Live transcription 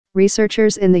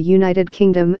Researchers in the United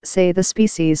Kingdom say the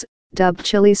species, dubbed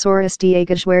Chilesaurus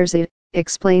diegosuarezi,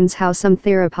 explains how some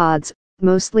theropods,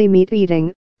 mostly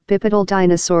meat-eating, bipedal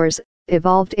dinosaurs,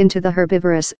 evolved into the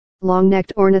herbivorous,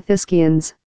 long-necked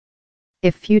ornithischians.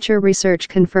 If future research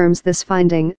confirms this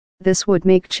finding, this would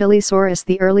make Chilesaurus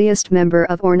the earliest member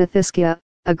of Ornithischia,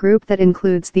 a group that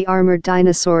includes the armored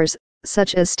dinosaurs,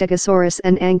 such as Stegosaurus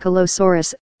and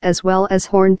Ankylosaurus, as well as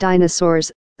horned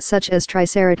dinosaurs, such as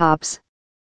Triceratops.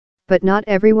 But not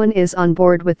everyone is on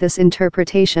board with this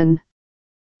interpretation.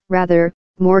 Rather,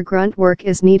 more grunt work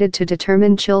is needed to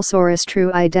determine Chilesaurus'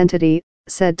 true identity,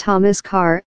 said Thomas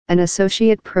Carr, an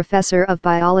associate professor of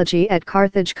biology at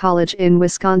Carthage College in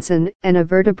Wisconsin and a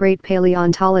vertebrate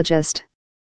paleontologist.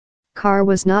 Carr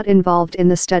was not involved in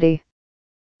the study.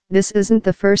 This isn't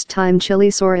the first time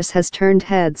Chilesaurus has turned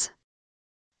heads.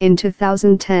 In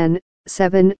 2010,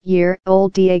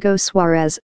 7-year-old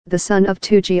diegosuarezi, the son of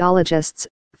two geologists,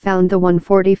 found the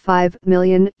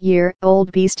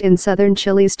 145-million-year-old beast in southern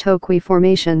Chile's Toqui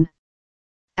Formation.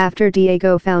 After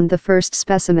Diego found the first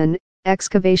specimen,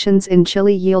 excavations in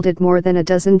Chile yielded more than a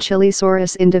dozen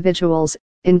Chilesaurus individuals,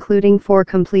 including 4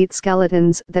 complete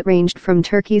skeletons that ranged from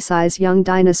turkey-size young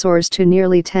dinosaurs to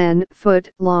nearly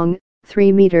 10-foot-long,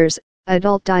 3 meters,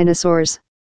 adult dinosaurs.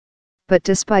 But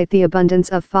despite the abundance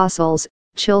of fossils,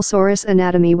 Chilesaurus'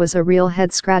 anatomy was a real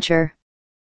head-scratcher.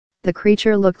 The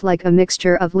creature looked like a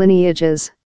mixture of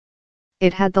lineages.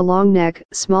 It had the long neck,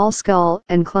 small skull,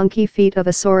 and clunky feet of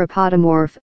a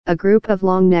sauropodomorph, a group of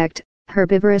long-necked,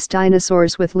 herbivorous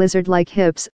dinosaurs with lizard-like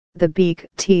hips, the beak,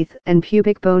 teeth, and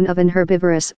pubic bone of an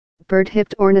herbivorous,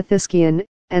 bird-hipped ornithischian,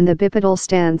 and the bipedal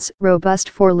stance, robust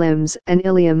forelimbs, and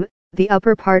ilium, the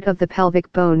upper part of the pelvic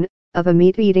bone, of a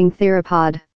meat-eating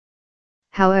theropod.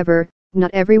 However,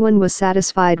 not everyone was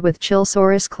satisfied with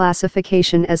Chilesaurus'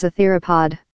 classification as a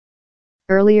theropod.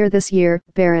 Earlier this year,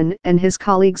 Barron and his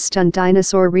colleagues stunned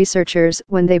dinosaur researchers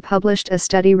when they published a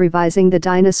study revising the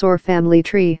dinosaur family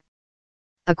tree.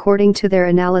 According to their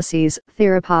analyses,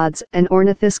 theropods and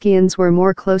ornithischians were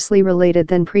more closely related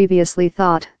than previously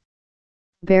thought.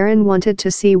 Barron wanted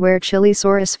to see where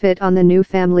Chilesaurus fit on the new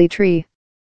family tree.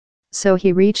 So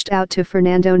he reached out to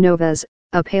Fernando Novas,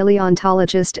 a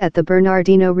paleontologist at the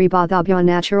Bernardino Rivadavia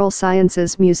Natural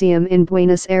Sciences Museum in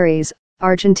Buenos Aires,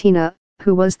 Argentina,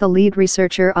 who was the lead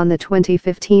researcher on the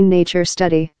 2015 Nature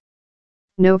study.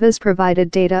 Novas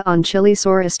provided data on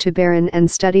Chilesaurus to Barron and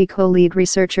study co-lead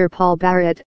researcher Paul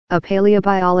Barrett, a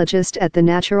paleobiologist at the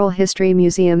Natural History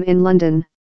Museum in London.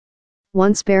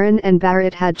 Once Barron and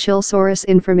Barrett had Chilesaurus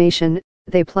information,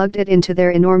 they plugged it into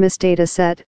their enormous data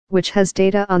set, which has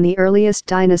data on the earliest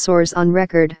dinosaurs on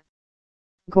record.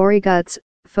 Gory guts,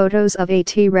 photos of a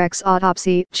T-Rex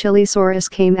autopsy. Chilesaurus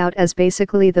came out as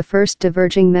basically the first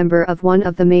diverging member of one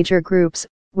of the major groups,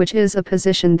 which is a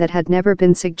position that had never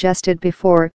been suggested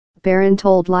before, Barron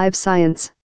told Live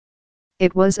Science.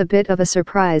 It was a bit of a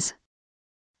surprise.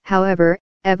 However,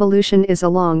 evolution is a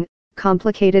long,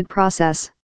 complicated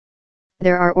process.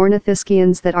 There are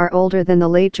ornithischians that are older than the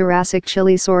late Jurassic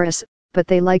Chilesaurus, but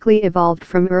they likely evolved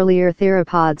from earlier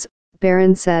theropods,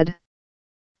 Barron said.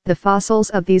 The fossils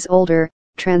of these older,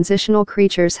 transitional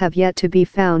creatures have yet to be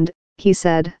found, he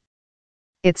said.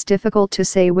 It's difficult to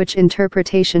say which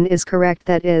interpretation is correct,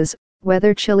 that is,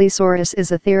 whether Chilesaurus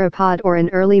is a theropod or an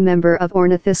early member of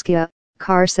Ornithischia,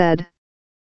 Carr said.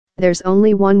 There's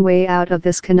only one way out of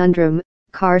this conundrum,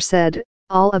 Carr said.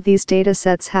 All of these data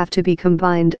sets have to be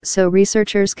combined so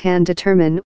researchers can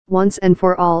determine, once and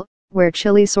for all, where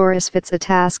Chilesaurus fits a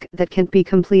task that can't be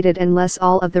completed unless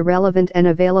all of the relevant and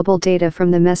available data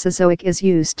from the Mesozoic is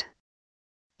used.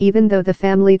 Even though the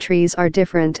family trees are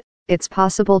different, it's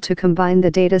possible to combine the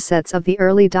datasets of the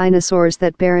early dinosaurs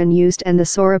that Barron used and the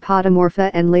Sauropodomorpha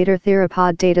and later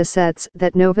theropod datasets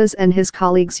that Novas and his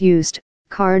colleagues used,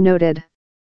 Carr noted.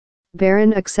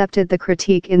 Barron accepted the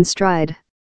critique in stride.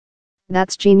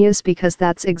 That's genius because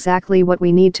that's exactly what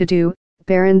we need to do,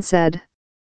 Barron said.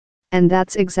 And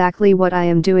that's exactly what I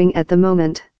am doing at the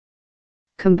moment.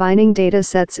 Combining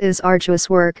datasets is arduous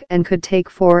work and could take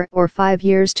 4 or 5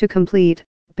 years to complete,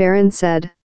 Barron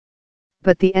said.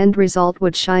 But the end result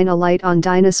would shine a light on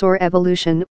dinosaur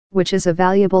evolution, which is a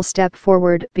valuable step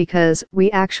forward because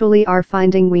we actually are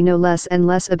finding we know less and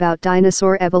less about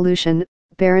dinosaur evolution,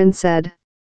 Barron said.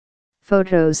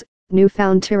 Photos.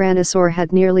 Newfound Tyrannosaur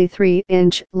had nearly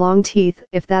 3-inch long teeth.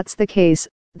 If that's the case,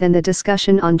 then the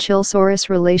discussion on Chilesaurus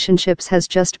relationships has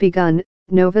just begun,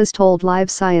 Novas told Live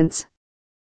Science.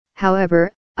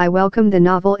 However, I welcome the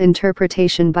novel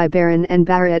interpretation by Barron and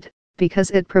Barrett, because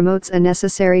it promotes a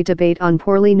necessary debate on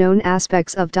poorly known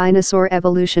aspects of dinosaur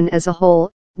evolution as a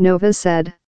whole, Novas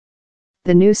said.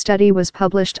 The new study was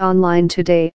published online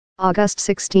today, August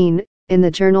 16, in the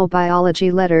journal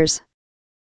Biology Letters.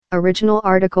 Original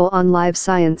article on Live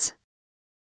Science.